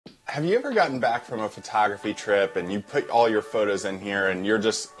Have you ever gotten back from a photography trip and you put all your photos in here and you're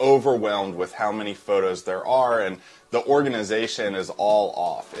just overwhelmed with how many photos there are and the organization is all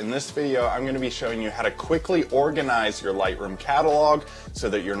off? In this video, I'm going to be showing you how to quickly organize your Lightroom catalog so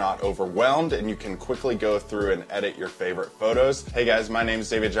that you're not overwhelmed and you can quickly go through and edit your favorite photos. Hey guys, my name is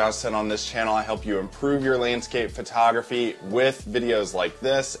David Johnston. On this channel, I help you improve your landscape photography with videos like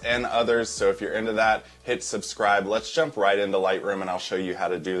this and others. So if you're into that, hit subscribe. Let's jump right into Lightroom and I'll show you how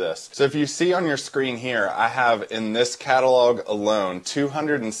to do this. So if you see on your screen here, I have in this catalog alone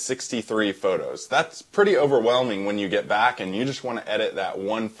 263 photos. That's pretty overwhelming when you get back and you just want to edit that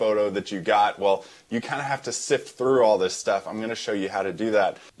one photo that you got. Well, you kind of have to sift through all this stuff. I'm going to show you how to do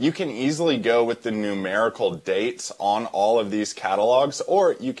that. You can easily go with the numerical dates on all of these catalogs,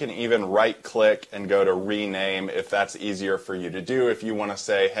 or you can even right click and go to rename if that's easier for you to do. If you want to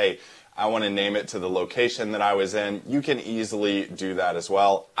say, hey, I want to name it to the location that I was in, you can easily do that as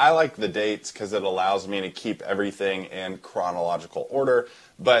well. I like the dates because it allows me to keep everything in chronological order,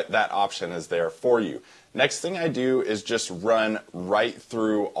 but that option is there for you. Next thing I do is just run right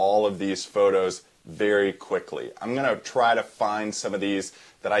through all of these photos very quickly. I'm going to try to find some of these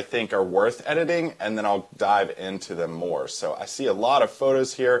that I think are worth editing, and then I'll dive into them more. So I see a lot of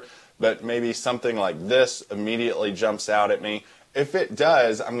photos here, but maybe something like this immediately jumps out at me. If it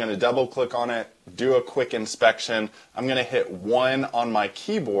does, I'm going to double click on it, do a quick inspection. I'm going to hit 1 on my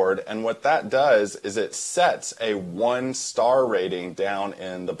keyboard, and what that does is it sets a 1-star rating down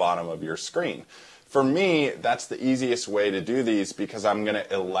in the bottom of your screen. For me, that's the easiest way to do these because I'm going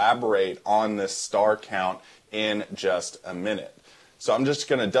to elaborate on this star count in just a minute. So I'm just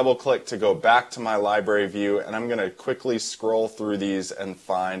going to double click to go back to my library view, and I'm going to quickly scroll through these and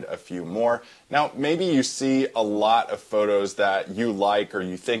find a few more. Now, maybe you see a lot of photos that you like or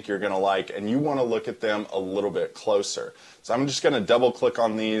you think you're going to like, and you want to look at them a little bit closer. So I'm just going to double click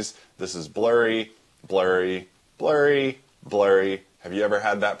on these. This is blurry, blurry, blurry, blurry. Have you ever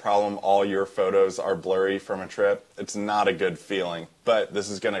had that problem? All your photos are blurry from a trip? It's not a good feeling, but this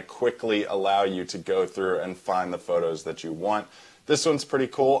is going to quickly allow you to go through and find the photos that you want. This one's pretty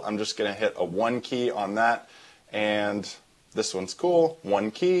cool. I'm just going to hit a 1 key on that, and this one's cool,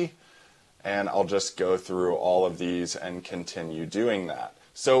 1 key, and I'll just go through all of these and continue doing that.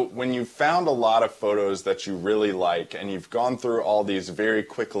 So when you've found a lot of photos that you really like and you've gone through all these very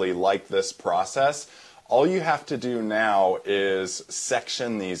quickly like this process, all you have to do now is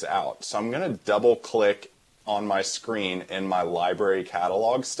section these out. So I'm going to double click on my screen in my library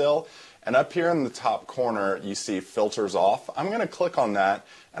catalog still. And up here in the top corner, you see filters off. I'm going to click on that,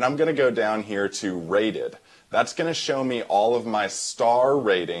 and I'm going to go down here to rated. That's going to show me all of my star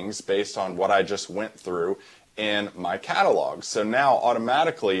ratings based on what I just went through in my catalog. So now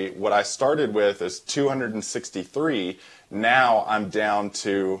automatically what I started with is 263. Now I'm down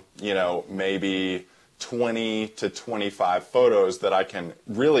to, maybe 20 to 25 photos that I can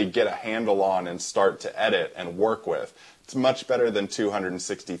really get a handle on and start to edit and work with. It's much better than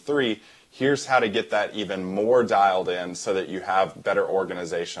 263. Here's how to get that even more dialed in so that you have better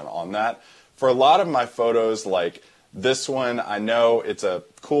organization on that. For a lot of my photos, like this one, I know it's a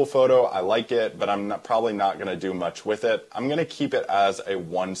cool photo, I like it, but I'm probably not going to do much with it. I'm going to keep it as a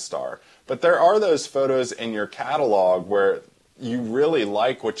 1-star. But there are those photos in your catalog where you really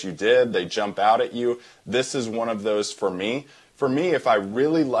like what you did, they jump out at you. This is one of those for me. For me, if I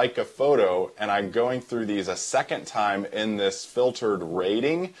really like a photo and I'm going through these a second time in this filtered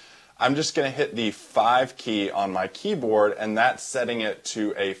rating, I'm just going to hit the 5 key on my keyboard, and that's setting it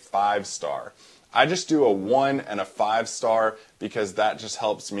to a 5-star. I just do a 1 and a 5-star because that just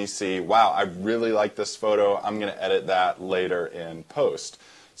helps me see, wow, I really like this photo. I'm going to edit that later in post.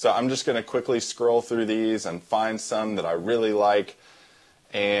 So I'm just going to quickly scroll through these and find some that I really like.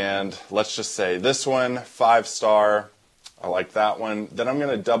 And let's just say this one, 5-star. I like that one. Then I'm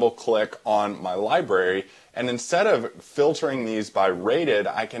going to double click on my library, and instead of filtering these by rated,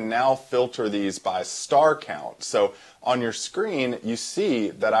 I can now filter these by star count. So on your screen, you see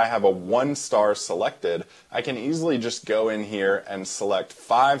that I have a 1-star selected. I can easily just go in here and select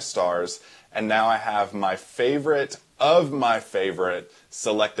 5 stars, and now I have my favorite of my favorite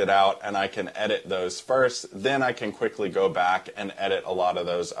selected out, and I can edit those first. Then I can quickly go back and edit a lot of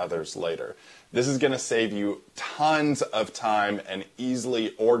those others later. This is going to save you tons of time and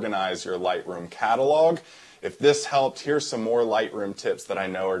easily organize your Lightroom catalog. If this helped, here's some more Lightroom tips that I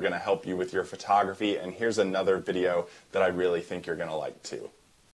know are going to help you with your photography, and here's another video that I really think you're going to like too.